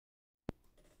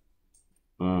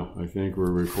I think we're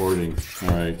recording. All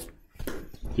right.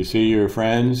 You see your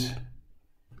friends?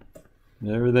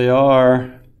 There they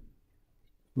are.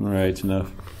 All right, it's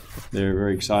enough. They're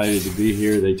very excited to be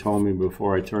here. They told me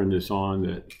before I turned this on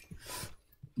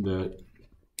that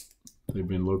they've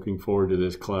been looking forward to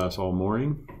this class all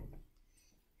morning.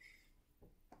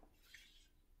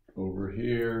 Over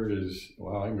here is,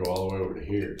 well, I can go all the way over to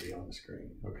here to be on the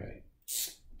screen. Okay.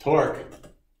 Torque.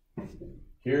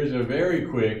 Here's a very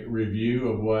quick review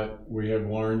of what we have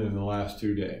learned in the last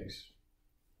 2 days.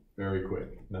 Very quick,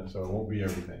 so it won't be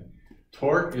everything.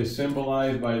 Torque is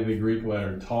symbolized by the Greek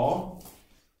letter tau,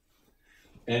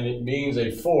 and it means a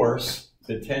force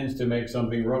that tends to make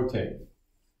something rotate.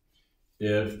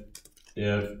 If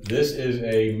this is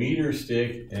a meter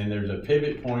stick and there's a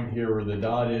pivot point here where the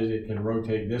dot is, it can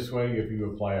rotate this way if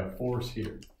you apply a force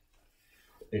here.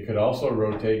 It could also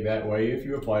rotate that way if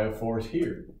you apply a force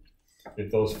here.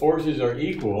 If those forces are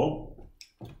equal,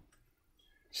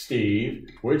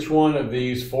 Steve, which one of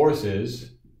these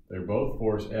forces, they're both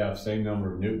force F, same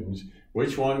number of newtons,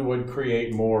 which one would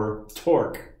create more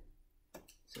torque?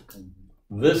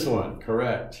 This one,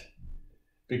 correct.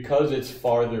 Because it's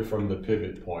farther from the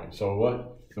pivot point.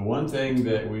 So the one thing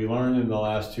that we learned in the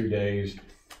last 2 days,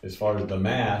 as far as the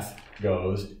math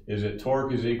goes, is that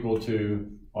torque is equal to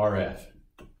RF.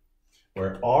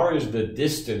 Where R is the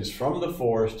distance from the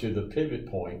force to the pivot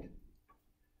point,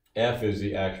 F is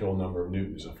the actual number of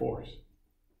newtons of force.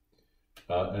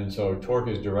 And so torque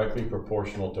is directly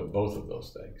proportional to both of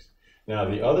those things. Now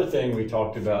the other thing we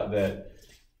talked about that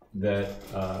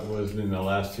was in the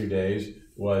last 2 days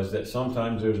was that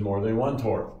sometimes there's more than one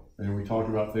torque. And we talked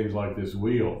about things like this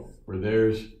wheel, where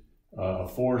there's a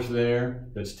force there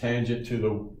that's tangent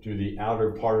to the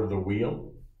outer part of the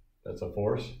wheel. That's a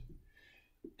force.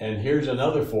 And here's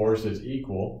another force that's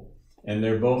equal, and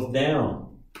they're both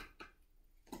down.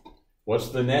 What's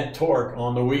the net torque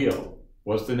on the wheel?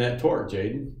 What's the net torque,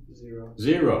 Jaden? Zero.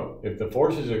 Zero. If the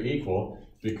forces are equal,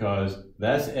 because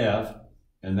that's F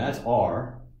and that's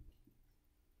R,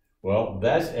 well,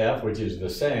 that's F, which is the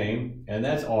same, and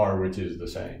that's R, which is the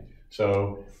same.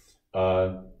 So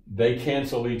they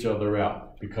cancel each other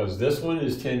out, because this one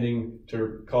is tending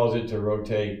to cause it to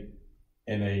rotate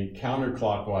in a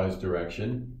counterclockwise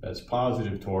direction. That's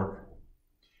positive torque.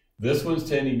 This one's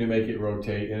tending to make it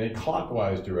rotate in a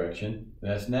clockwise direction.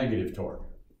 That's negative torque.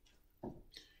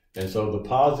 And so the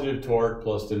positive torque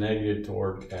plus the negative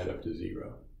torque add up to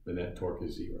zero. The net torque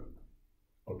is zero.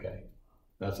 Okay,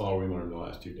 that's all we learned in the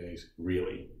last 2 days,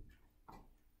 really.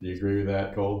 Do you agree with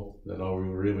that, Cole? That's all we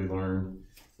really learned.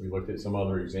 We looked at some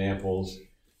other examples,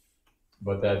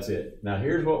 but that's it. Now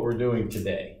here's what we're doing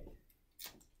today.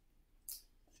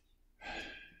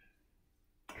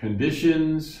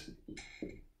 Conditions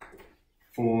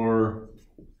for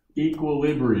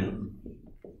equilibrium.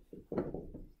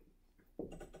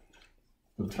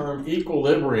 The term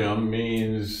equilibrium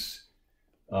means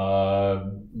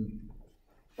the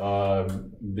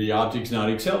object's not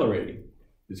accelerating.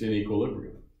 It's in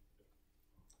equilibrium.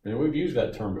 And we've used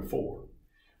that term before.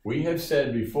 We have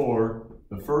said before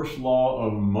the first law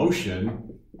of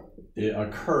motion, it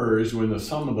occurs when the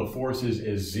sum of the forces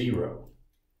is zero.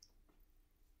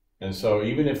 And so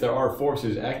even if there are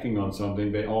forces acting on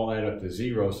something, they all add up to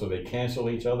zero, so they cancel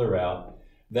each other out.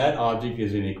 That object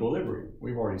is in equilibrium.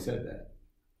 We've already said that.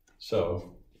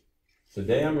 So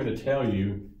today I'm going to tell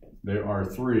you there are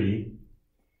three,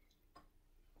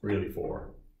 really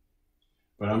four,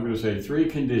 but I'm going to say 3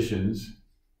 conditions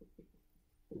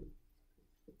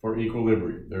for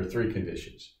equilibrium. There are 3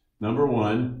 conditions. Number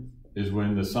 1 is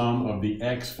when the sum of the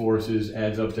x forces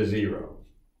adds up to 0.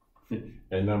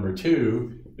 And number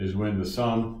 2 is when the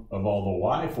sum of all the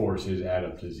y forces add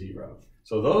up to 0.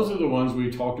 So those are the ones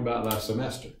we talked about last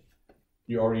semester.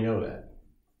 You already know that.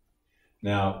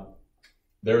 Now,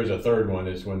 there is a third one.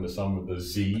 It's when the sum of the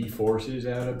z forces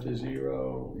add up to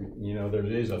 0. You know, there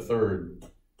is a third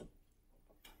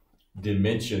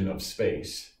dimension of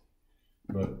space.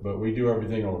 But we do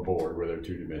everything on a board where there are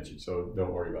 2 dimensions, so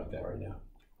don't worry about that right now.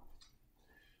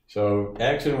 So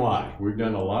x and y. We've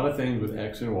done a lot of things with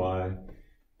x and y.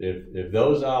 If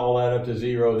those all add up to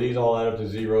 0, these all add up to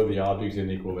 0, the object's in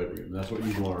equilibrium. That's what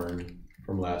you've learned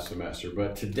from last semester.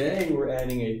 But today we're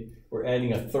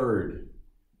adding a third,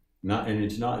 and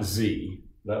it's not z.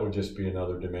 That would just be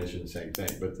another dimension, same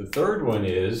thing. But the third one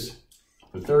is,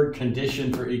 the third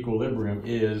condition for equilibrium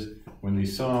is when the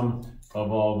sum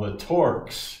of all the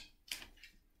torques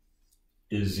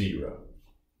is 0.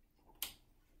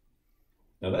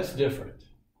 Now that's different.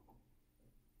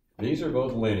 These are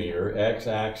both linear,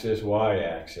 x-axis,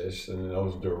 y-axis, and in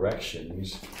those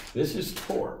directions. This is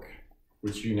torque,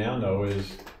 which you now know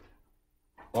is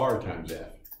R times F.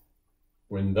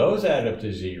 When those add up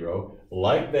to 0,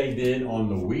 like they did on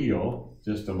the wheel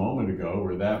just a moment ago,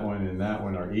 where that one and that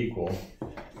one are equal,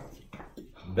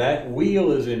 that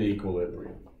wheel is in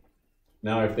equilibrium.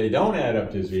 Now, if they don't add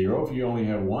up to 0, if you only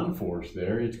have one force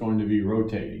there, it's going to be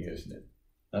rotating, isn't it?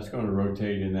 That's going to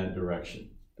rotate in that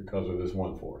direction because of this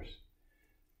one force.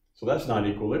 So that's not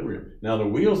equilibrium. Now, the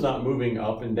wheel's not moving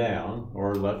up and down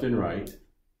or left and right.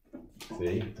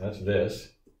 See, that's this.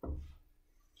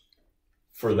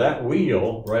 For that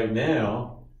wheel right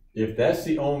now, if that's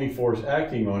the only force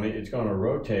acting on it, it's going to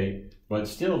rotate, but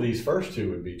still these first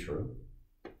two would be true.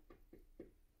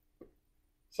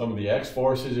 Sum of the x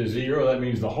forces is 0. That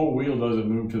means the whole wheel doesn't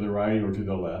move to the right or to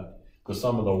the left. The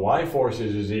sum of the y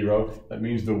forces is 0. That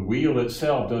means the wheel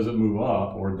itself doesn't move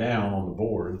up or down on the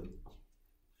board.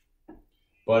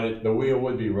 But the wheel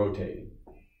would be rotating.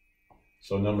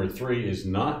 So number 3 is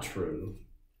not true.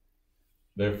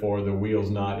 Therefore, the wheel's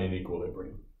not in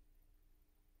equilibrium.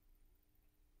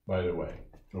 By the way,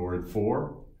 the word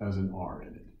for has an R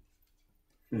in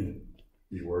it.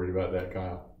 You worried about that,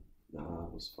 Kyle? No,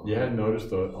 that was fine. You hadn't noticed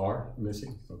the R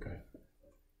missing? Okay.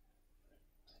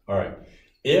 All right.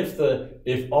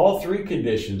 If all 3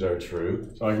 conditions are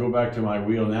true, so I go back to my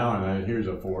wheel now and here's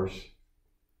a force.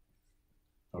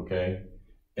 Okay.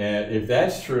 And if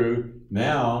that's true,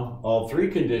 now all 3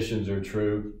 conditions are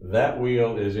true. That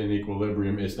wheel is in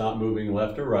equilibrium. It's not moving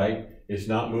left or right. It's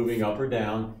not moving up or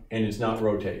down, and it's not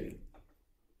rotating.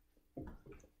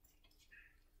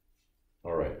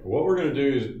 All right. What we're going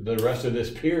to do is the rest of this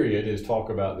period is talk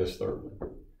about this third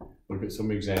one. Look at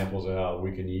some examples of how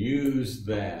we can use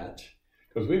that,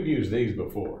 because we've used these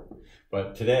before.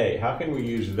 But today, how can we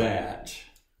use that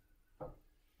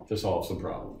to solve some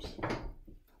problems?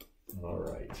 All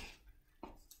right.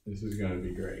 This is going to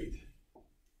be great.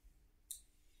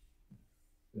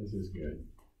 This is good.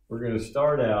 We're going to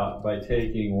start out by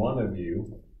taking one of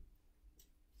you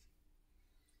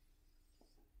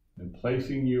and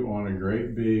placing you on a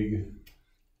great big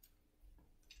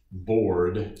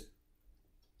board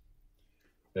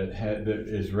that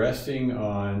is resting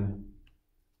on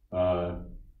a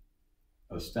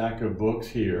stack of books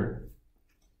here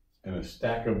and a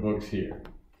stack of books here.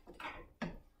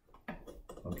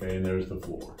 Okay, and there's the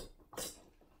floor.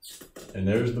 And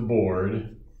there's the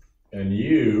board. And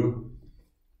you,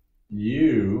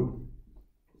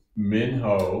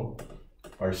 Minho,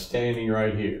 are standing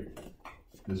right here.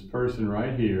 This person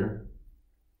right here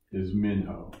is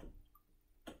Minho.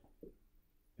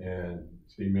 And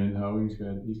see Minho, he's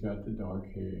got the dark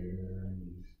hair,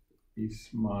 and he's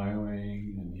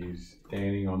smiling, and he's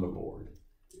standing on the board.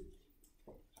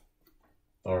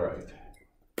 All right.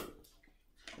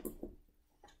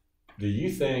 Do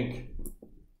you think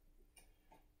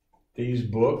these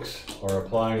books are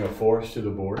applying a force to the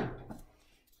board?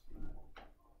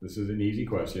 This is an easy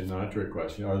question, not a trick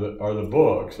question. Are the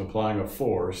books applying a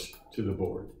force to the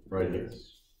board right here?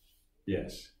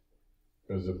 Yes.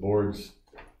 Because the board's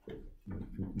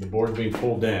being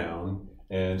pulled down,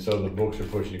 and so the books are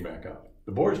pushing back up.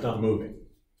 The board's not moving.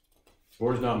 The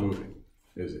board's not moving,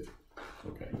 is it?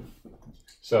 Okay.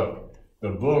 So the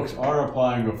books are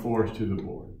applying a force to the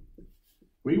board.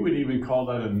 We would even call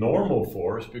that a normal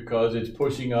force because it's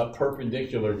pushing up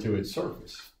perpendicular to its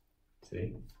surface.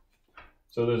 See?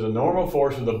 So there's a normal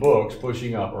force of the books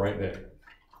pushing up right there.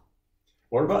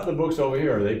 What about the books over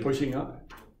here? Are they pushing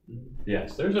up?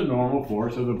 Yes, there's a normal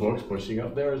force of the books pushing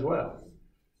up there as well.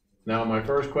 Now, my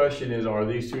first question is, are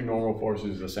these 2 normal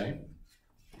forces the same?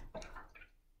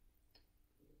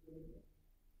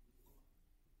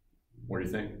 What do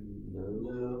you think?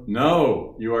 No.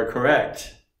 No, you are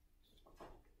correct.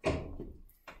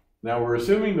 Now we're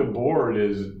assuming the board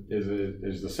is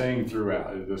the same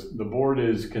throughout. The board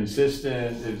is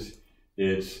consistent.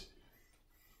 It's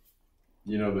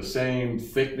the same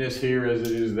thickness here as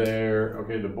it is there.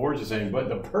 Okay, the board's the same, but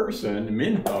the person,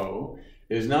 Minho,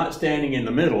 is not standing in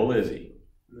the middle, is he?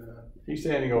 No. He's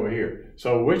standing over here.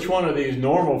 So which one of these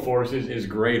normal forces is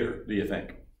greater, do you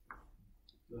think?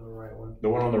 The right one. The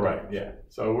one on the right, yeah.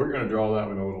 So we're going to draw that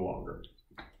one a little longer.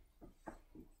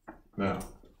 Now,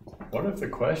 what if the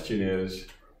question is,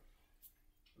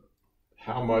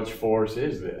 how much force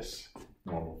is this?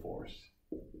 Normal force.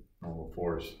 Normal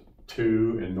force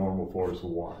 2 and normal force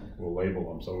 1. We'll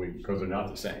label them because they're not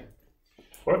the same.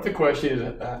 What if the question is,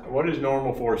 what is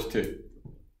normal force 2?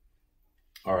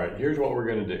 All right, here's what we're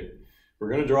going to do. We're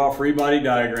going to draw a free body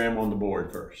diagram on the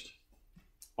board first.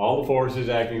 All the forces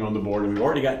acting on the board, and we've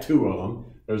already got 2 of them.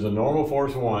 There's a normal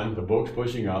force 1, the books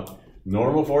pushing up.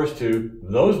 Normal force 2,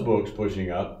 those books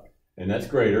pushing up, and that's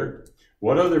greater.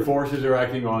 What other forces are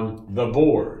acting on the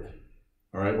board?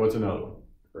 All right, what's another one?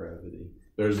 Gravity.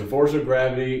 There's the force of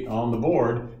gravity on the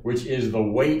board, which is the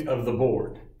weight of the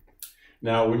board.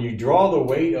 Now, when you draw the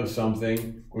weight of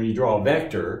something, when you draw a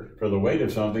vector for the weight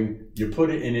of something, you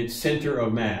put it in its center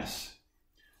of mass.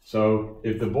 So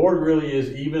if the board really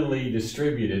is evenly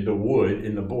distributed, the wood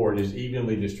in the board is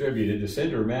evenly distributed, the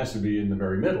center of mass would be in the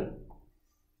very middle.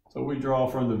 So we draw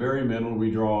from the very middle,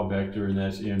 we draw a vector, and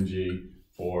that's mg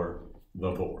for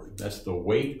the board. That's the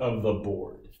weight of the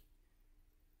board.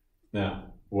 Now,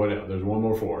 what else? There's one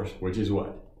more force, which is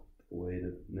what? The weight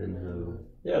of Minho.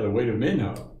 Yeah, the weight of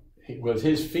Minho. Because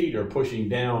his feet are pushing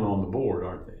down on the board,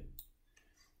 aren't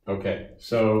they? Okay,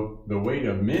 so the weight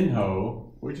of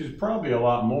Minho, which is probably a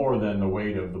lot more than the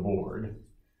weight of the board.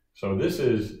 So this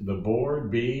is the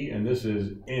board, B, and this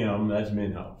is M, that's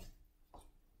Minho.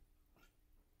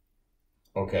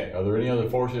 Okay, are there any other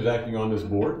forces acting on this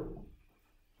board?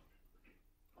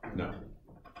 No.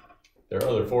 There are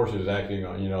other forces acting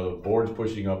on, the board's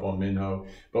pushing up on Minho,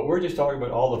 but we're just talking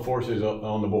about all the forces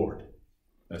on the board.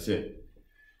 That's it.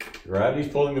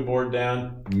 Gravity's pulling the board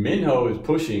down. Minho is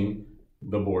pushing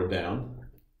the board down,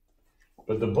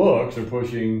 but the books are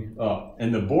pushing up,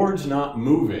 and the board's not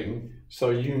moving, so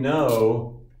you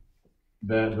know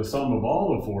that the sum of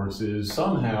all the forces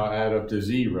somehow add up to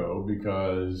 0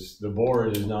 because the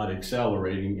board is not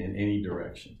accelerating in any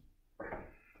direction.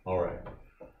 All right.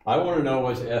 I want to know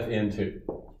what's Fn2.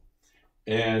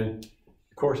 And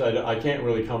of course, I can't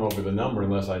really come up with a number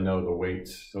unless I know the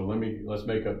weights. So let's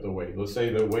make up the weight. Let's say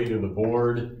the weight of the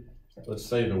board. Let's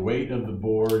say the weight of the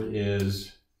board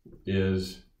is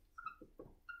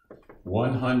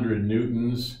 100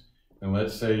 newtons, and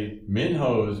let's say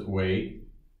Minho's weight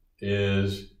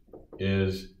is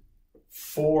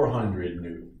 400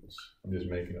 newtons. I'm just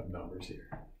making up numbers here.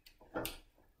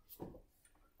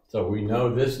 So we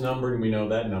know this number and we know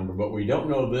that number, but we don't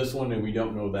know this one and we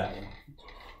don't know that one.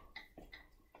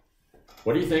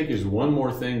 What do you think is one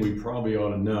more thing we probably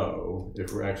ought to know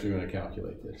if we're actually going to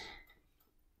calculate this?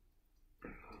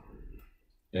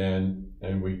 And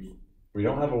we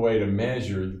don't have a way to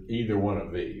measure either one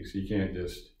of these. You can't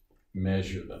just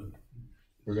measure them.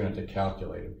 We're going to have to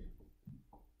calculate them.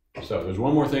 So there's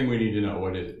one more thing we need to know.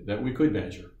 What is it that we could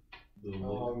measure? How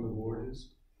long the board is?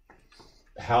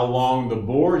 How long the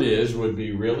board is would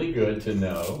be really good to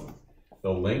know.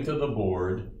 The length of the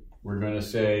board, we're going to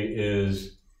say,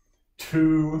 is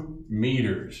 2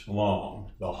 meters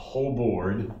long, the whole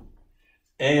board.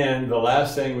 And the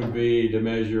last thing would be to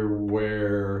measure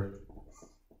where,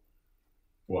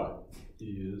 what? He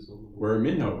is on the board. Where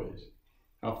Minho is.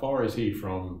 How far is he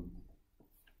from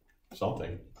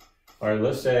something? All right,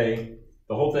 let's say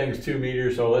the whole thing's 2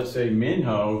 meters, so let's say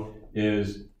Minho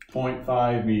is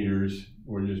 0.5 meters,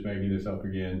 we're just making this up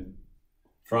again,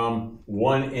 from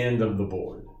one end of the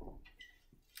board.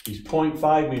 He's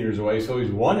 0.5 meters away, so he's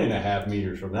 1.5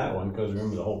 meters from that one, because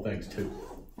remember the whole thing's 2.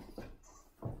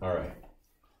 All right.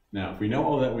 Now, if we know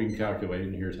all that, we can calculate it,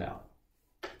 and here's how.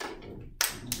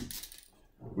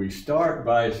 We start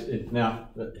by, now,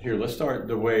 here, let's start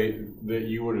the way that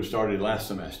you would have started last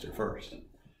semester first.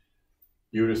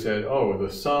 You would have said, oh, the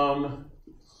sum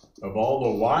of all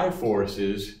the y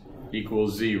forces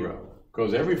equals 0.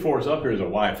 Because every force up here is a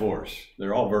y force.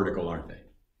 They're all vertical, aren't they?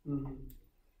 Mm-hmm.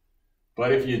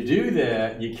 But if you do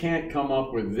that, you can't come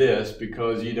up with this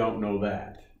because you don't know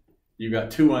that. You've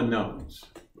got 2 unknowns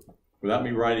without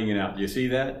me writing it out. Do you see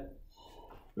that?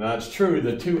 Now, it's true,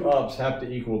 the 2 ups have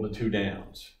to equal the 2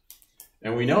 downs.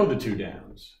 And we know the 2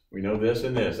 downs. We know this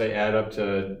and this. They add up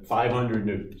to 500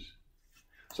 newtons.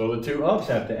 So the 2 ups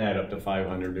have to add up to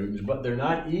 500 newtons, but they're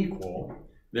not equal.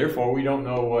 Therefore, we don't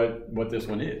know what this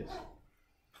one is.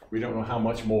 We don't know how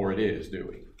much more it is, do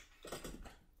we?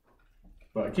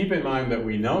 But keep in mind that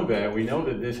we know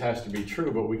that this has to be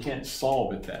true, but we can't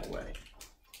solve it that way.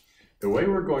 The way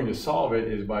we're going to solve it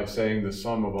is by saying the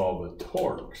sum of all the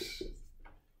torques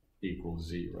equals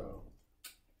 0.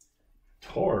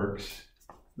 Torques,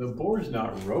 the board's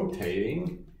not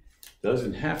rotating,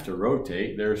 doesn't have to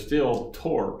rotate. There are still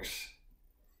torques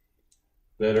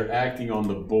that are acting on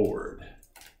the board.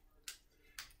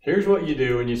 Here's what you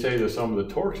do when you say the sum of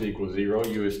the torques equals 0.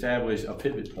 You establish a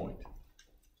pivot point.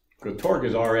 The torque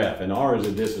is RF, and R is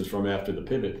the distance from F to the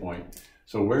pivot point.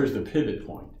 So where's the pivot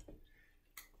point?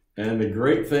 And the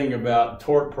great thing about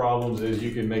torque problems is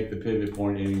you can make the pivot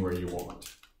point anywhere you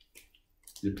want.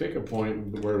 You pick a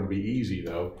point where it'll be easy,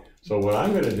 though. So what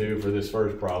I'm going to do for this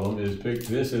first problem is pick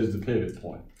this as the pivot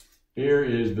point. Here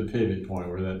is the pivot point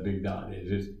where that big dot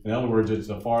is. In other words, it's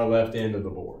the far left end of the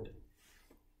board.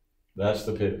 That's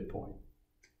the pivot point.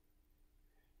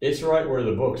 It's right where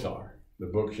the books are. The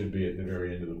book should be at the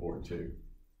very end of the board too.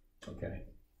 Okay.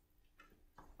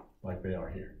 like they are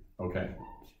here. Okay.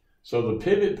 So the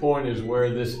pivot point is where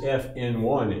this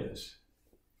Fn1 is.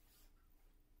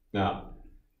 Now,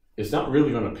 it's not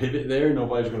really going to pivot there.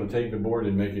 Nobody's going to take the board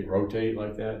and make it rotate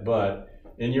like that. But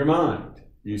in your mind,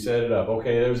 you set it up.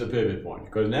 Okay, there's a pivot point.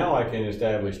 Because now I can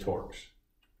establish torques.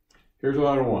 Here's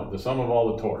what I want. The sum of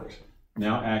all the torques.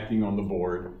 Now acting on the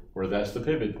board where that's the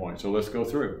pivot point. So let's go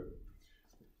through.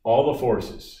 All the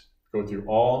forces. Go through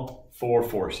all 4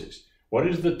 forces. What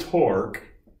is the torque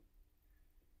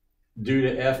due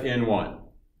to Fn1?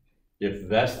 If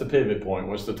that's the pivot point,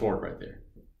 what's the torque right there?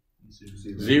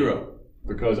 0.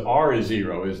 Because R is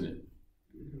 0, isn't it?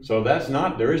 So that's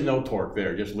not, there is no torque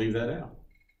there. Just leave that out.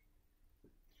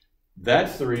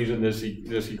 That's the reason this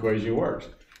equation works.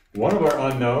 One of our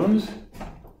unknowns,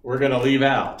 we're going to leave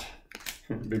out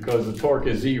because the torque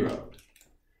is 0.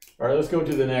 All right, let's go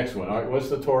to the next one. All right, what's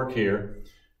the torque here?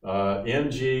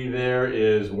 mg there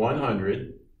is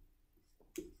 100.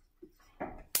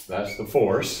 That's the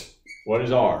force. What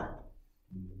is R?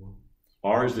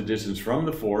 R is the distance from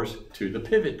the force to the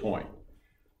pivot point.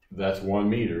 That's 1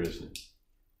 meter, isn't it?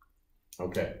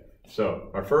 Okay, so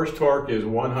our first torque is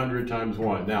 100 times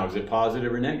 1. Now, is it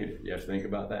positive or negative? You have to think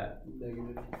about that.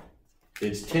 Negative.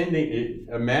 It's tending,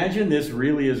 imagine this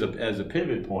really as a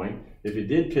pivot point. If it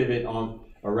did pivot on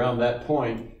around that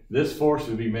point, this force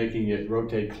would be making it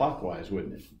rotate clockwise,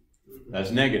 wouldn't it?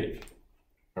 That's negative.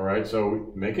 All right,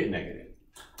 so make it negative.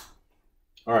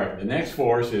 All right, the next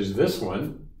force is this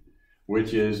one,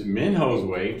 which is Minho's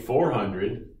weight,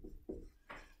 400.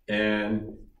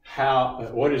 And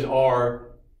what is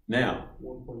R now?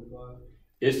 1.5.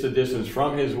 It's the distance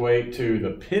from his weight to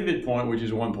the pivot point, which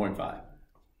is 1.5.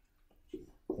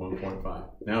 1.5.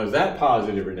 Now, is that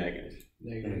positive or negative?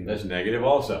 Negative. That's negative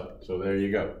also. So there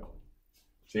you go.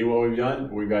 See what we've done?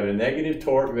 We've got a negative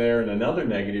torque there and another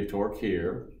negative torque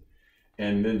here.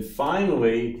 And then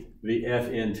finally, the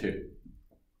Fn2.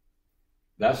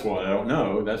 That's what I don't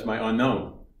know. That's my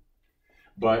unknown.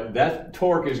 But that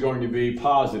torque is going to be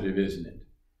positive, isn't it?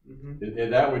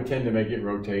 Mm-hmm. That would tend to make it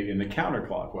rotate in the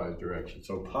counterclockwise direction.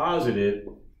 So positive,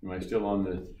 am I still on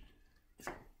the...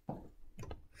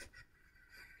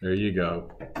 There you go.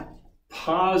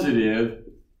 Positive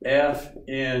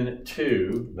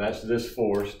Fn2, that's this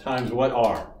force, times what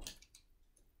R?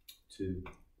 2.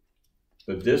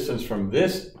 The distance from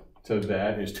this to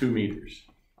that is 2 meters.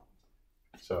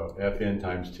 So Fn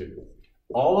times 2.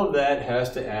 All of that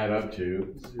has to add up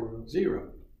to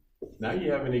 0. Now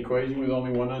you have an equation with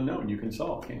only one unknown. You can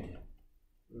solve, can't you?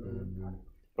 Mm-hmm.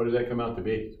 What does that come out to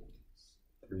be?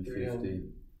 350.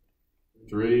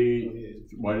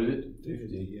 What is it?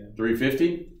 350, yeah.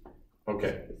 350?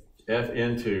 Okay.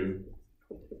 Fn2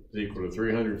 is equal to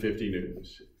 350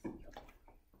 newtons.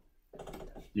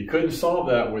 You couldn't solve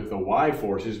that with the y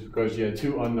forces because you had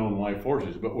 2 unknown y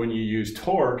forces. But when you use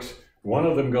torques, one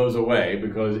of them goes away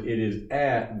because it is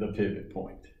at the pivot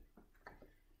point.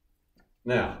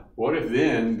 Now, what if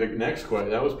then the next question,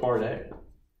 that was part A.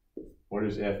 What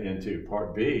is Fn2?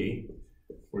 Part B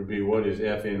would be what is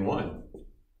Fn1?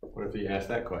 What if you asked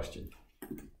that question?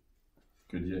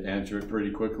 Could you answer it pretty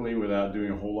quickly without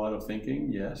doing a whole lot of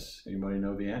thinking? Yes. Anybody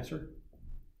know the answer?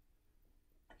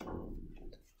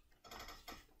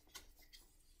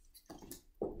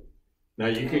 Now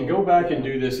you can go back and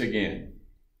do this again.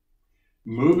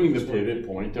 Moving the pivot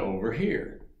point to over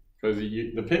here. Because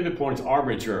the pivot point's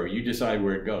arbitrary. You decide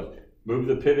where it goes. Move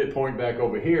the pivot point back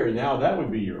over here, and now that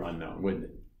would be your unknown, wouldn't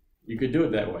it? You could do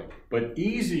it that way. But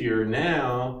easier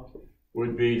now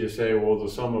would be to say, well,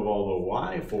 the sum of all the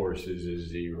y forces is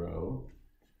 0.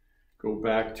 Go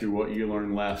back to what you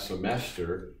learned last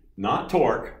semester. Not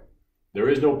torque. There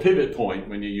is no pivot point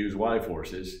when you use y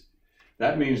forces.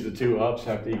 That means the 2 ups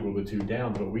have to equal the 2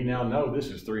 downs, but we now know this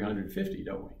is 350,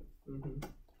 don't we? Mm-hmm.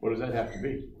 What does that have to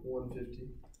be? 150.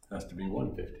 Has to be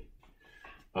 150.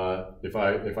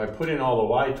 If I put in all the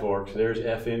y torques, there's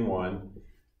Fn1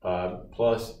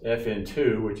 plus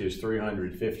Fn2, which is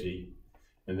 350,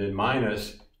 and then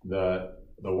minus the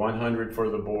 100 for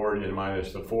the board and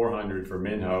minus the 400 for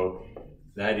Minho,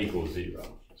 that equals 0.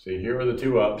 See, here are the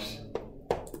 2 ups,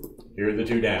 here are the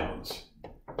 2 downs.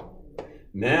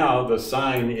 Now the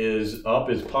sign is up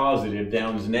is positive,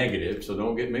 down is negative, so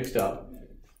don't get mixed up.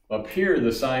 Up here,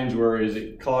 the signs were, is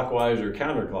it clockwise or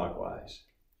counterclockwise?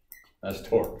 That's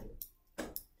torque.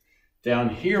 Down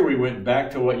here, we went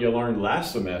back to what you learned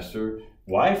last semester.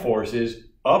 Y forces,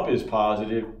 up is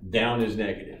positive, down is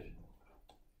negative.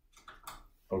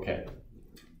 Okay.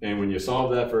 And when you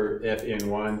solve that for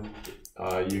Fn1,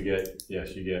 you get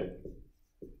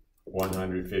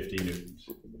 150 newtons.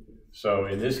 So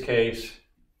in this case,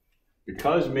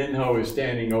 because Minho is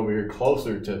standing over here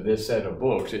closer to this set of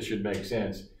books, it should make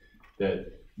sense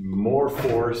that more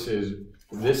force is,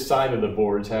 this side of the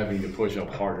board's having to push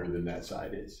up harder than that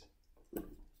side is.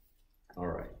 All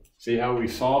right. See how we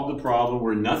solved the problem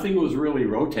where nothing was really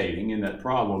rotating in that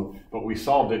problem, but we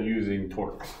solved it using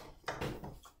torques.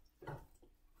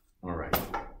 All right.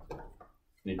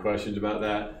 Any questions about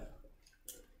that?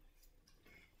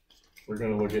 We're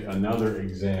going to look at another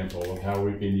example of how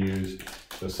we can use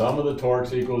the sum of the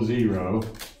torques equals 0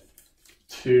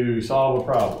 to solve a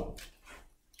problem.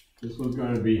 This one's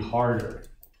going to be harder.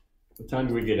 What time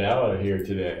do we get out of here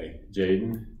today,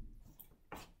 Jaden?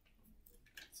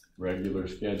 Regular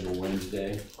schedule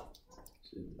Wednesday.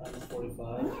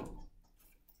 9:45.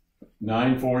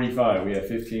 9:45. We have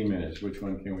 15 minutes. Which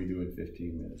one can we do in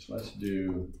 15 minutes? Let's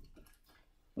do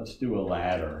a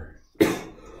ladder. A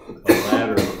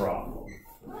ladder problem.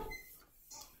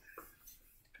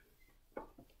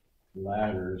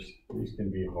 Ladders, these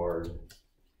can be hard.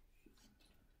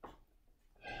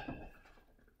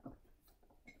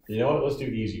 You know what? Let's do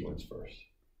easy ones first.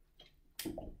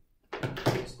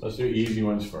 Let's do easy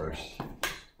ones first.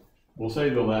 We'll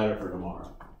save the ladder for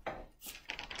tomorrow.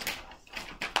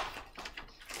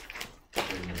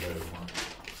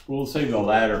 We'll save the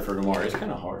ladder for tomorrow. It's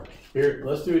kind of hard. Here,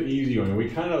 let's do an easy one. We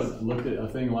kind of looked at a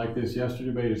thing like this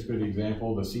yesterday, but it's a good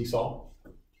example, the seesaw.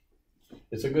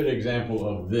 It's a good example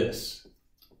of this.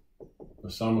 The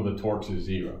sum of the torques is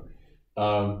 0.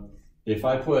 If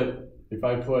I put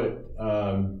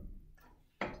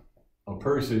a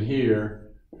person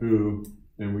here who,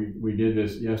 and we did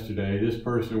this yesterday, this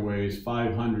person weighs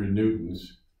 500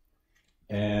 newtons,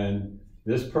 and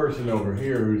this person over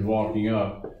here who's walking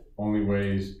up only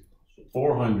weighs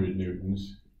 400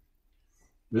 newtons.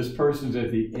 This person's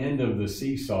at the end of the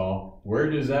seesaw. Where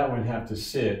does that one have to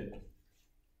sit?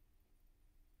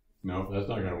 No, that's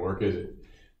not going to work, is it?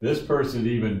 This person's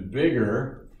even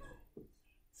bigger.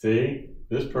 See,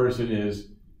 this person is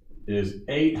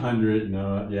 800.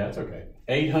 No, yeah, it's okay.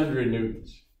 800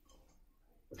 newtons.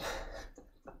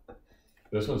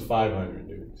 This one's 500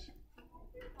 newtons.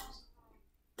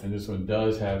 And this one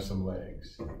does have some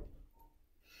legs.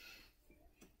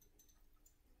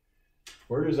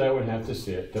 Where does that one have to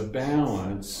sit to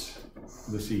balance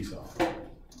the seesaw?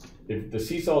 If the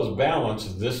seesaw is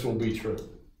balanced, this will be true.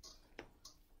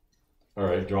 All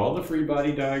right, draw the free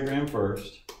body diagram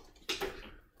first.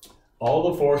 All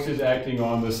the forces acting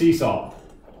on the seesaw.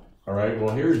 All right,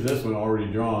 well, here's this one already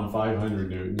drawn, 500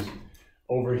 newtons.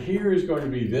 Over here is going to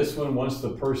be this one once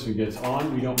the person gets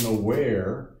on. We don't know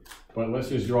where, but let's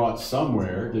just draw it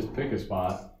somewhere. Just pick a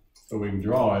spot so we can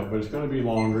draw it, but it's going to be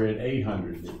longer at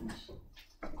 800 newtons.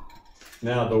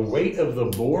 Now, the weight of the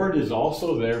board is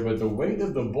also there, but the weight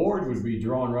of the board would be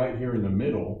drawn right here in the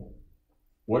middle.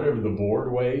 Whatever the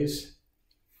board weighs,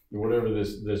 whatever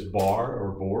this bar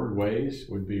or board weighs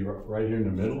would be right here in the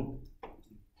middle.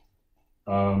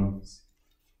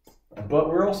 But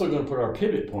we're also going to put our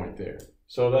pivot point there.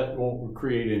 So that won't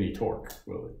create any torque,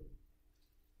 will it?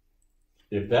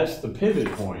 If that's the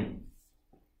pivot point,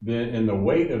 then and the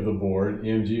weight of the board,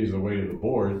 mg is the weight of the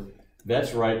board,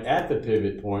 that's right at the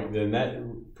pivot point, then that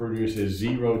produces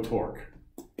 0 torque.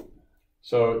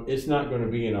 So it's not going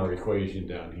to be in our equation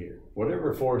down here.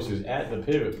 Whatever force is at the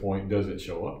pivot point doesn't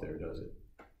show up there, does it?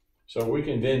 So we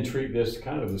can then treat this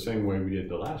kind of the same way we did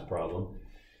the last problem.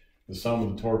 The sum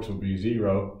of the torques will be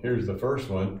 0. Here's the first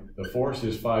one. The force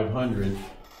is 500.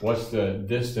 What's the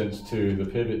distance to the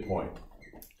pivot point?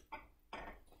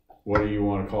 What do you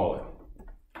want to call it?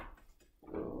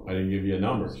 I didn't give you a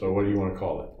number, so what do you want to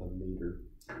call it? A meter.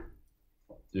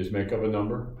 Just make up a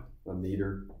number. A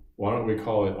meter. Why don't we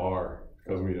call it R?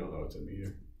 Because we don't know it's a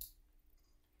meter.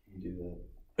 Do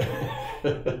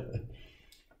that.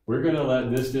 We're going to let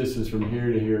this distance from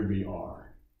here to here be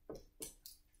R.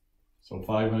 So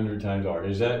 500 times R.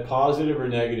 Is that positive or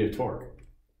negative torque?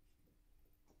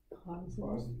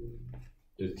 Positive.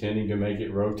 It's tending to make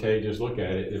it rotate. Just look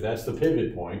at it. If that's the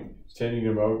pivot point, it's tending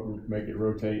to make it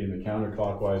rotate in the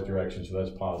counterclockwise direction, so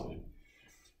that's positive.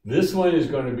 This one is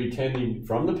going to be tending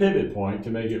from the pivot point to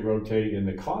make it rotate in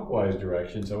the clockwise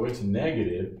direction, so it's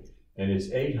negative, and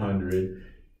it's 800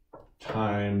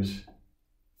 times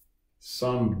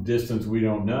some distance we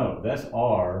don't know. That's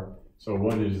R, so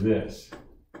what is this?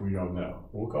 We don't know.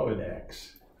 We'll call it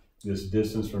X. This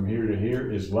distance from here to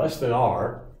here is less than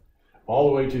R. All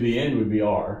the way to the end would be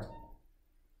R.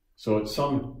 So it's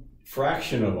some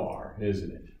fraction of R,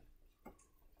 isn't it?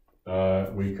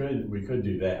 We could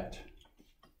do that.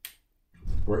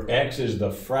 Where X is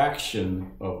the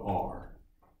fraction of R.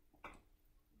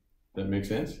 That make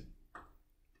sense?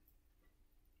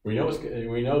 We know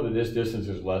that this distance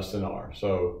is less than r,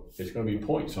 so it's going to be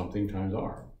point something times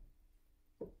r.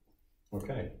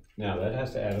 Okay, now that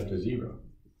has to add up to 0.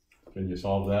 Can you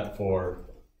solve that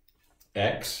for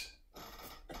x?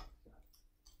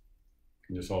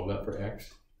 Can you solve that for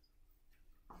x?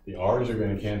 The r's are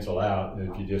going to cancel out,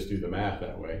 and if you just do the math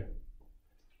that way,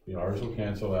 the r's will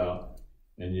cancel out,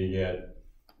 and you get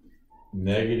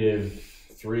negative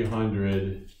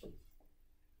 300.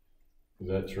 Is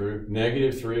that true?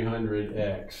 Negative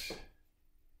 300x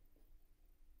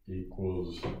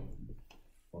equals,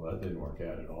 well, that didn't work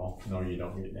out at all. No, you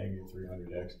don't get negative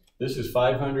 300x. This is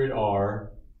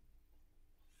 500r.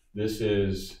 This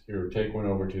is, here, take one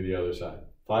over to the other side.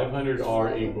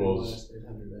 500r equals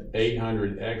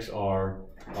 800xr.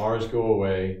 r's go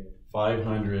away.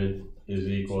 500 is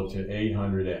equal to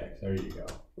 800x. There you go.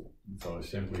 So it's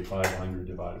simply 500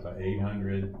 divided by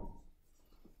 800,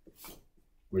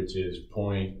 which is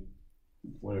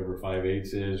whatever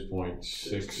 5/8 is,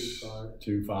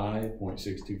 0.625,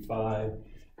 0.625.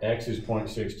 X is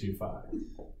 0.625.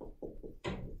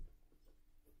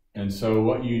 And so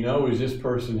what you know is this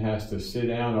person has to sit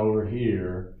down over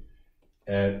here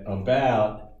at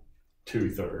about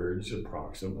 2/3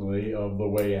 approximately of the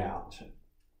way out.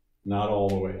 Not all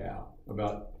the way out.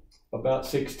 About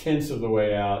 6/10 of the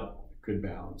way out could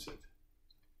balance it.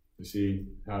 You see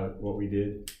what we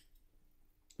did?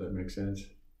 Does that make sense?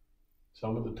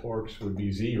 Some of the torques would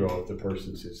be 0 if the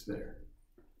person sits there.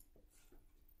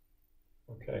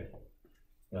 Okay,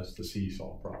 that's the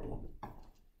seesaw problem.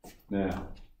 Now,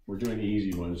 we're doing the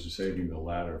easy ones to saving the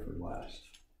ladder for last.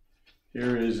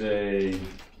 Here is a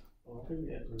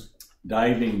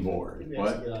diving board.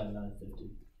 What?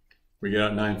 We get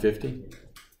out 950?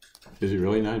 Is it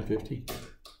really 950?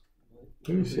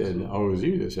 Who said, oh, it was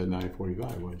you that said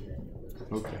 945, wasn't it?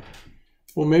 Okay.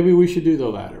 Well, maybe we should do the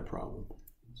ladder problem.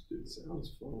 It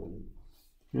sounds fun.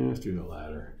 Yeah, let's do the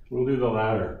ladder. We'll do the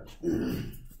ladder.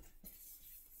 The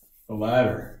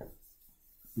ladder.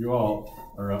 You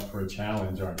all are up for a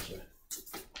challenge, aren't you?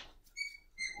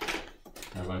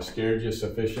 Have I scared you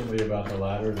sufficiently about the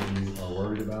ladder that you are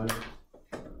worried about it?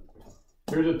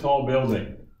 Here's a tall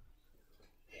building.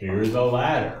 Here's a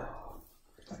ladder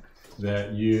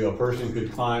that a person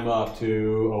could climb up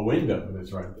to a window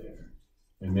that's right there.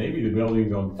 And maybe the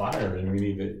building's on fire and we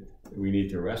need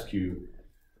to rescue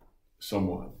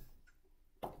someone.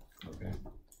 Okay.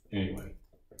 Anyway,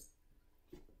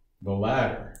 the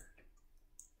ladder.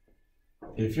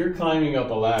 If you're climbing up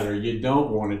a ladder, you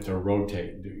don't want it to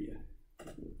rotate, do you?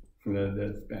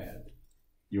 That's bad.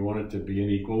 You want it to be in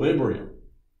equilibrium,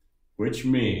 which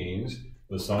means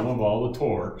the sum of all the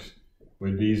torques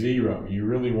would be 0. You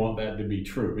really want that to be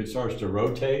true. If it starts to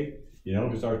rotate,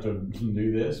 if it starts to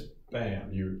do this,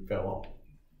 bam, you fell off.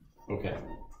 Okay.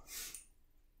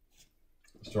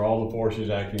 So all the forces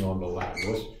acting on the ladder.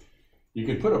 You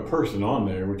could put a person on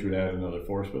there, which would add another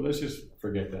force, but let's just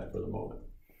forget that for the moment.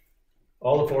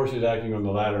 All the forces acting on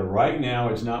the ladder, right now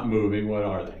it's not moving. What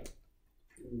are they?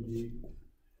 MG.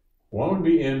 One would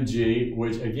be mg,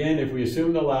 which again, if we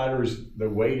assume the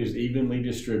weight is evenly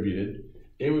distributed,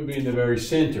 it would be in the very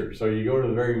center. So you go to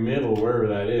the very middle, wherever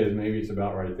that is, maybe it's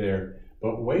about right there.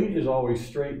 But weight is always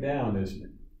straight down, isn't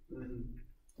it?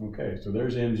 Mm-hmm. Okay, so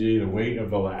there's mg, the weight of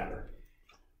the ladder.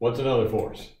 What's another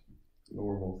force?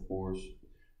 Normal force.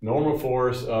 Normal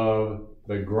force of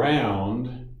the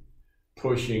ground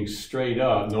pushing straight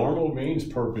up. Normal means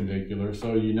perpendicular,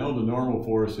 so you know the normal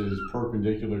force is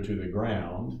perpendicular to the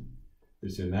ground.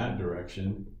 It's in that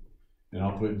direction. And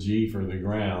I'll put G for the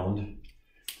ground.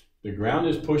 The ground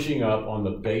is pushing up on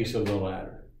the base of the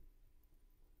ladder.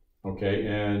 Okay,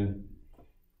 and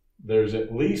there's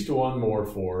at least one more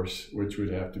force, which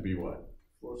would have to be what?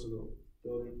 Force of the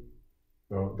building.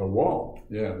 The wall.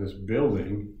 Yeah, this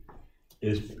building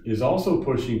is also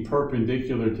pushing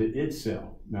perpendicular to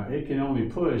itself. Now it can only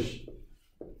push,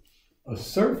 a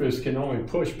surface can only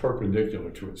push perpendicular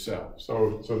to itself.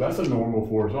 So that's a normal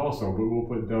force also, but we'll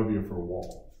put W for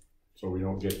wall. So we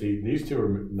don't get these two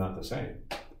are not the same.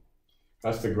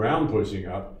 That's the ground pushing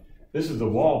up. This is the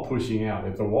wall pushing out.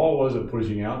 If the wall wasn't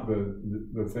pushing out,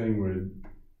 the thing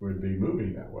would be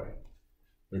moving that way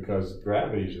because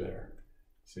gravity's there.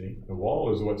 See, the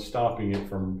wall is what's stopping it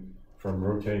from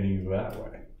rotating that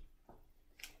way.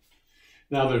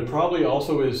 Now there probably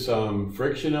also is some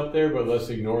friction up there, but let's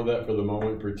ignore that for the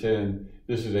moment. Pretend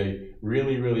this is a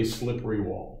really, really slippery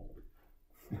wall.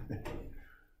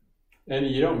 And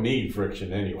you don't need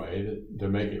friction anyway to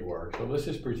make it work. So let's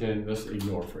just pretend, let's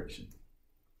ignore friction.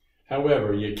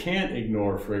 However, you can't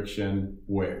ignore friction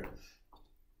where?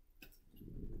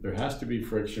 There has to be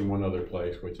friction one other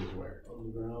place, which is where? On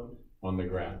the ground. on the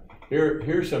ground.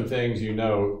 Here's some things you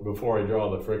know before I draw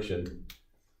the friction.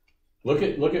 Look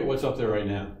at what's up there right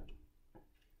now.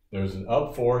 There's an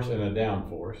up force and a down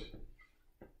force.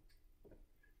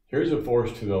 Here's a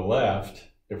force to the left.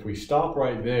 If we stop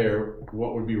right there,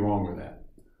 what would be wrong with that?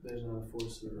 There's not a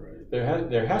force to the right.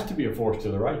 There has to be a force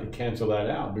to the right to cancel that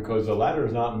out, because the ladder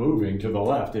is not moving to the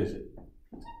left, is it?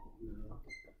 No.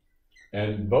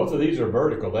 And both of these are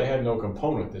vertical. They have no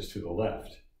component that's to the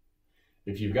left.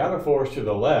 If you've got a force to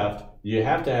the left, you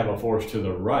have to have a force to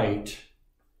the right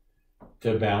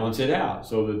to balance it out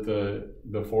so that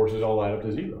the forces all add up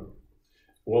to zero.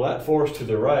 Well, that force to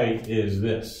the right is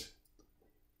this.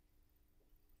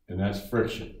 And that's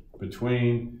friction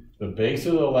between the base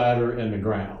of the ladder and the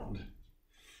ground.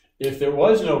 If there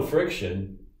was no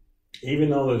friction, even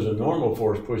though there's a normal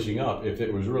force pushing up, if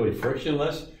it was really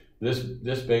frictionless,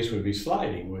 this base would be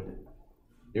sliding, wouldn't it?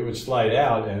 It would slide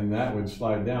out and that would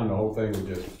slide down. The whole thing would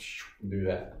just do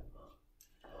that.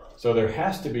 So there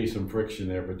has to be some friction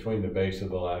there between the base of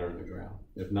the ladder and the ground.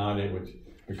 If not, it would,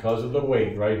 because of the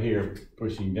weight right here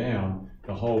pushing down,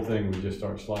 the whole thing would just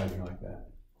start sliding like that.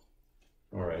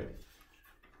 All right.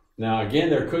 Now again,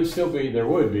 there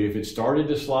would be, if it started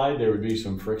to slide, there would be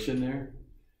some friction there,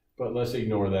 but let's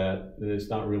ignore that. It's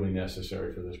not really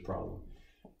necessary for this problem.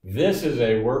 This is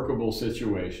a workable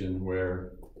situation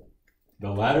where the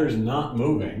ladder is not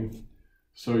moving,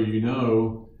 so you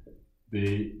know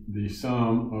the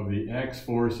sum of the x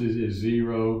forces is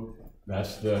 0.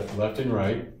 That's the left and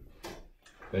right.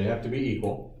 They have to be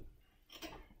equal.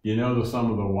 You know the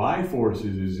sum of the y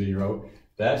forces is 0.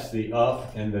 That's the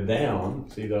up and the down.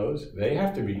 See those? They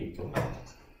have to be equal.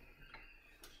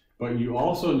 But you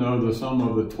also know the sum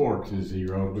of the torques is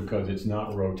 0 because it's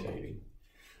not rotating.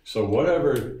 So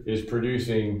whatever is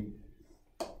producing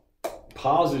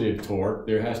positive torque,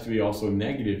 there has to be also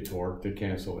negative torque to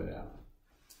cancel it out.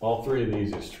 All three of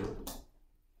these is true.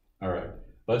 All right.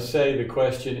 Let's say the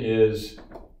question is,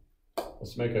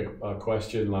 let's make a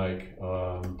question like,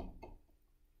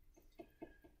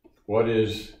 what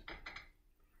is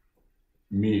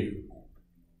mu?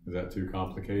 Is that too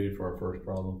complicated for our first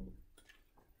problem?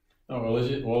 Oh,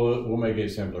 well, we'll make it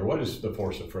simpler. What is the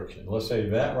force of friction? Let's say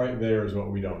that right there is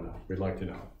what we don't know. We'd like to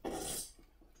know.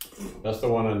 That's the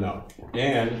one unknown.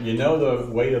 And you know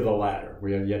the weight of the ladder.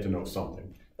 We have yet to know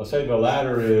something. Let's say the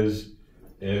ladder is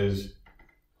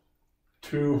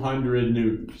 200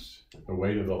 newtons, the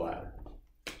weight of the ladder.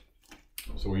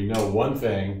 So we know one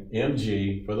thing,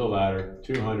 mg for the ladder,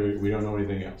 200. We don't know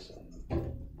anything else.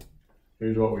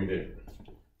 Here's what we do.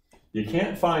 You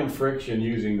can't find friction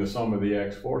using the sum of the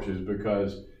x forces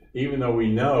because even though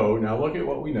we know, now look at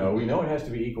what we know it has to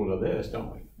be equal to this,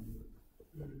 don't we?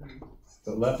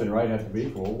 The left and right have to be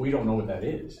equal. We don't know what that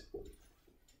is.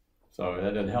 So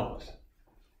that doesn't help us.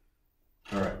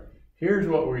 All right, here's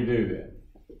what we do then.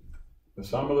 The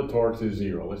sum of the torques is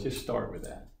 0. Let's just start with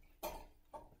that.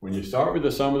 When you start with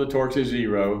the sum of the torques is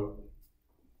 0,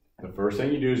 the first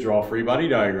thing you do is draw a free body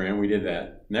diagram. We did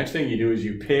that. Next thing you do is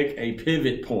you pick a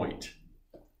pivot point.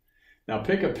 Now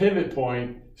pick a pivot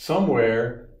point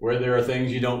somewhere where there are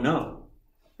things you don't know,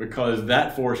 because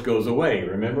that force goes away.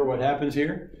 Remember what happens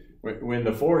here? When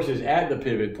the force is at the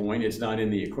pivot point, it's not in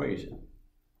the equation.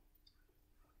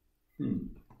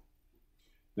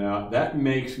 Now that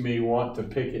makes me want to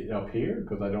pick it up here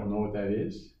because I don't know what that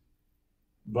is.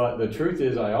 But the truth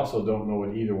is I also don't know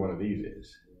what either one of these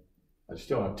is. I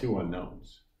still have two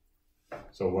unknowns.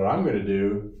 So what I'm going to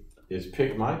do is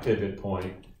pick my pivot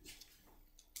point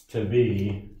to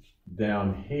be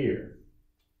down here.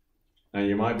 Now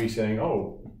you might be saying,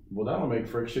 oh, well that'll make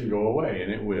friction go away,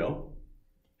 and it will.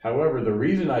 However, the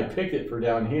reason I picked it for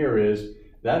down here is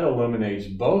that eliminates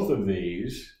both of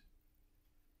these,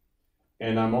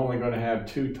 and I'm only going to have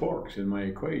two torques in my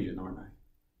equation, aren't I?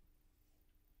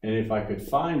 And if I could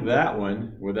find that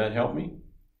one, would that help me?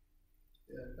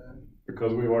 Yeah.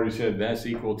 Because we've already said that's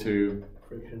equal to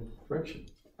Friction.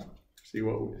 See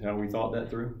how we thought that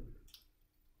through?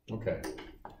 Okay.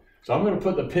 So I'm going to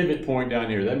put the pivot point down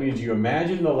here. That means you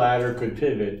imagine the ladder could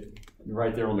pivot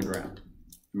right there on the ground.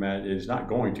 It's not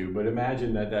going to, but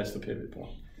imagine that that's the pivot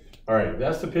point. All right,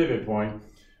 that's the pivot point.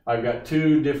 I've got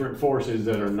two different forces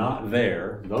that are not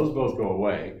there. Those both go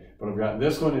away, but I've got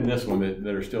this one and this one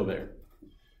that are still there.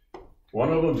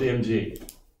 One of them's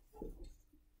mg.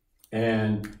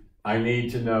 And I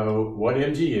need to know what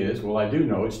mg is. Well, I do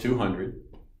know it's 200.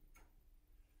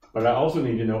 But I also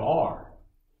need to know r.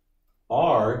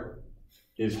 R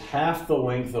is half the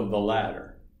length of the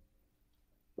ladder.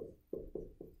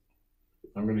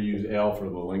 I'm going to use L for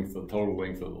the total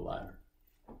length of the ladder.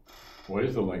 What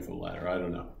is the length of the ladder? I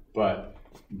don't know. But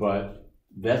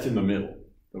that's in the middle.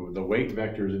 The weight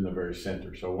vector is in the very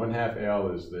center. So 1/2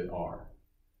 L is the R.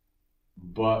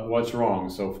 But what's wrong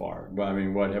so far? But I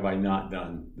mean, what have I not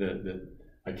done? That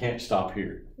I can't stop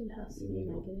here. It has to be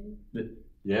negative.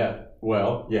 Yeah,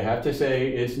 well, you have to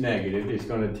say it's negative. It's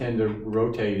going to tend to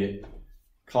rotate it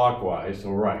clockwise.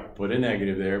 So right, put a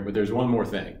negative there. But there's one more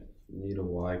thing. You need a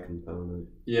Y component.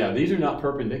 Yeah, these are not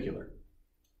perpendicular.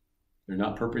 They're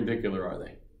not perpendicular, are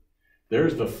they?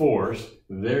 There's the force,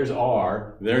 there's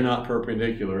R, they're not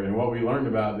perpendicular. And what we learned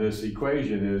about this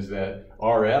equation is that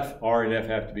R and F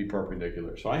have to be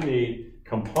perpendicular. So I need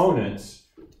components,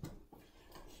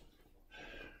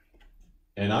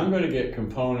 and I'm going to get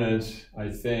components, I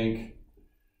think,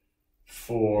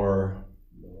 for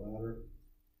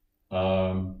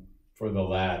the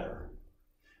ladder.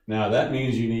 Now that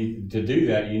means you need to do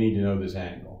that, you need to know this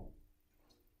angle.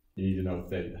 You need to know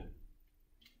theta.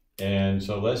 And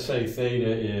so let's say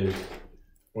theta is,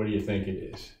 what do you think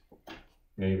it is?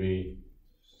 Maybe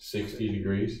 60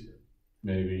 degrees?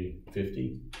 Maybe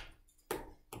 50?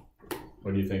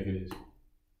 What do you think it is?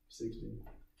 60.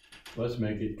 Let's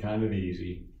make it kind of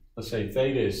easy. Let's say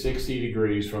theta is 60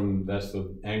 degrees from, that's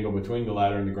the angle between the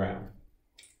ladder and the ground.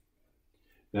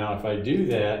 Now if I do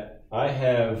that, I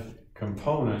have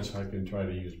components, I can try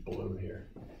to use blue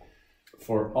here,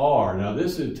 for R. Now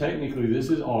this is technically, this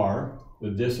is R, the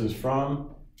distance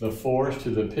from the force to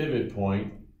the pivot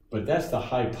point, but that's the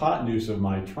hypotenuse of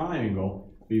my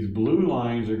triangle. These blue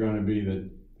lines are going to be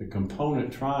the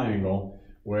component triangle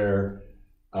where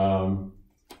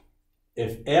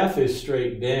if F is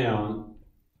straight down,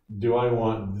 do I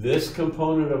want this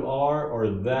component of R or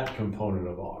that component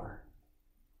of R?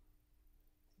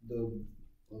 The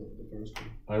first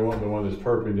one. I want the one that's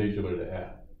perpendicular to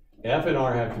F. F and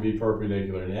R have to be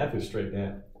perpendicular and F is straight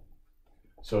down.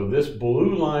 So this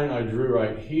blue line I drew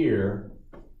right here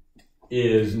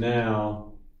is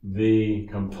now the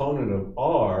component of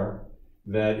R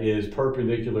that is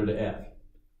perpendicular to F.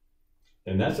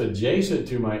 And that's adjacent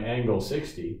to my angle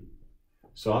 60.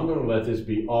 So I'm going to let this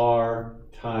be R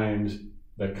times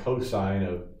the cosine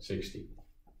of 60.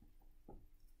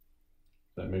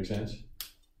 Does that make sense?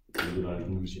 Did I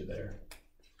lose you there?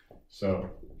 So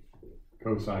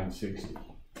cosine 60.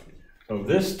 So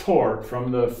this torque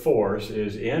from the force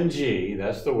is mg,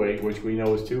 that's the weight, which we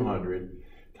know is 200,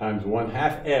 times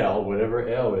 1/2 L, whatever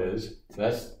L is.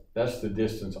 That's the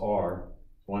distance R,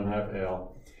 1/2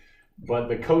 L. But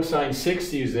the cosine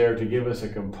 60 is there to give us a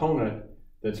component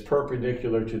that's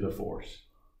perpendicular to the force.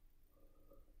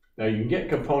 Now you can get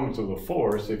components of the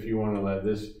force if you want to let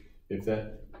this, if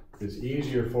that is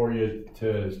easier for you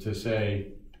to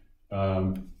say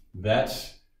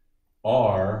that's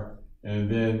R, and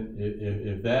then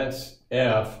if that's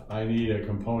F, I need a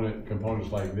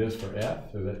components like this for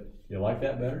F. So that, you like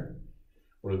that better?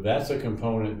 Or that's a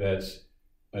component that's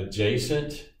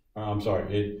adjacent, I'm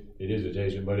sorry, it is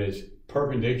adjacent, but it's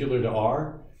perpendicular to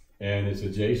R, and it's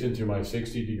adjacent to my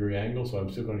 60 degree angle, so I'm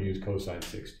still going to use cosine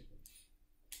 60.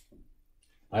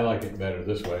 I like it better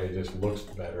this way, it just looks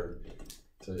better.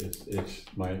 So it's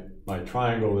my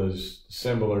triangle is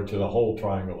similar to the whole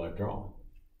triangle I've drawn.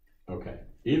 Okay,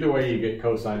 either way you get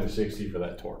cosine of 60 for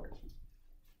that torque.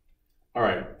 All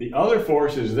right, the other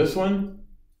force is this one,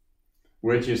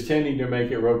 which is tending to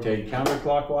make it rotate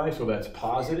counterclockwise, so that's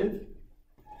positive.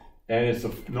 And it's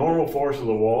the normal force of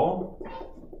the wall.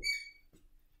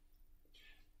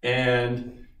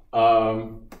 And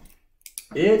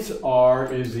its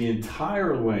R is the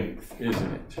entire length,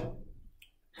 isn't it,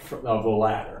 of the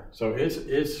ladder. So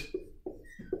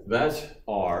that's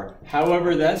R.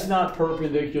 However, that's not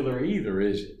perpendicular either,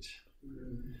 is it?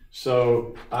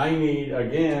 So I need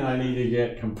to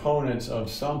get components of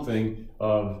something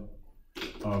of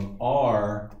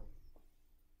R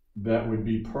that would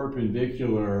be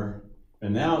perpendicular.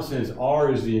 And now since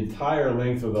R is the entire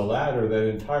length of the ladder, that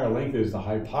entire length is the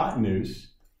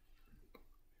hypotenuse.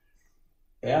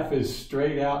 F is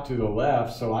straight out to the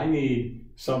left, so I need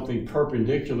something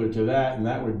perpendicular to that, and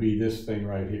that would be this thing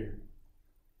right here.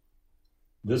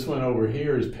 This one over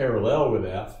here is parallel with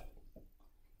F.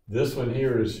 This one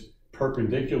here is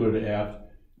perpendicular to F,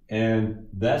 and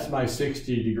that's my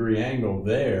 60 degree angle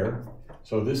there.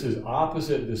 So this is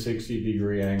opposite the 60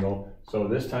 degree angle. So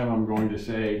this time I'm going to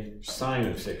say sine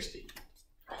of 60.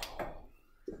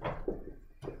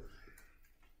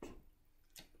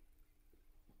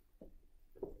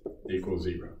 Equals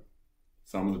 0.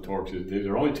 Sum of the torques is, these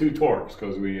are only two torques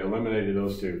because we eliminated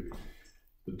those two.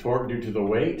 The torque due to the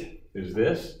weight is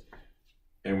this,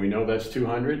 and we know that's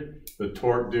 200. The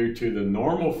torque due to the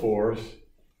normal force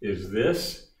is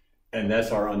this, and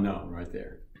that's our unknown right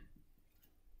there.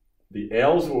 the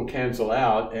L's will cancel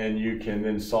out, and you can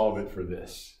then solve it for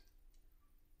this.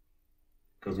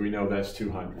 Because we know that's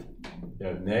 200. You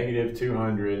have negative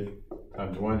 200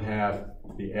 times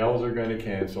 1/2. The L's are going to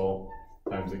cancel,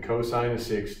 times the cosine of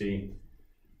 60,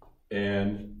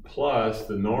 and plus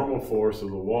the normal force of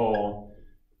the wall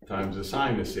times the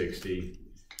sine of 60.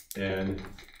 And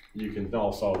you can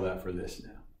all solve that for this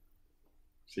now.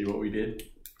 See what we did?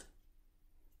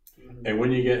 And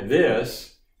when you get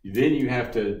this, then you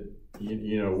have to,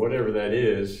 you know, whatever that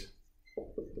is,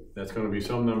 that's going to be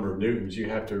some number of newtons. You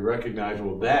have to recognize,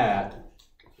 well, that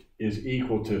is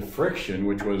equal to friction,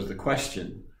 which was the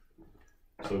question.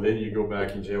 So then you go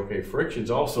back and say, okay, friction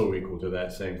is also equal to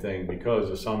that same thing because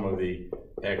the sum of the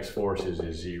x forces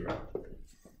is 0.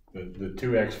 The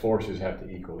two x forces have to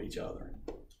equal each other.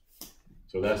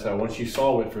 So that's how, once you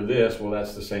solve it for this, well,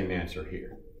 that's the same answer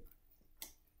here.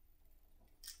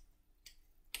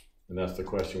 And that's the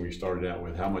question we started out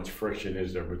with. How much friction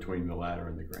is there between the ladder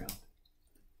and the ground?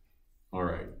 All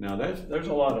right, now there's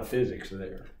a lot of physics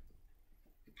there.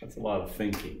 That's a lot of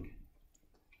thinking.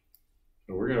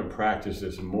 So we're going to practice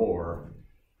this more.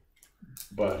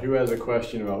 But who has a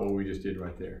question about what we just did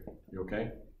right there? You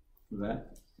okay with that?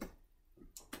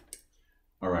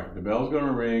 All right, the bell's going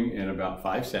to ring in about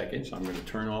 5 seconds. I'm going to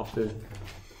turn off the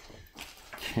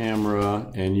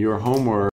camera, and your homework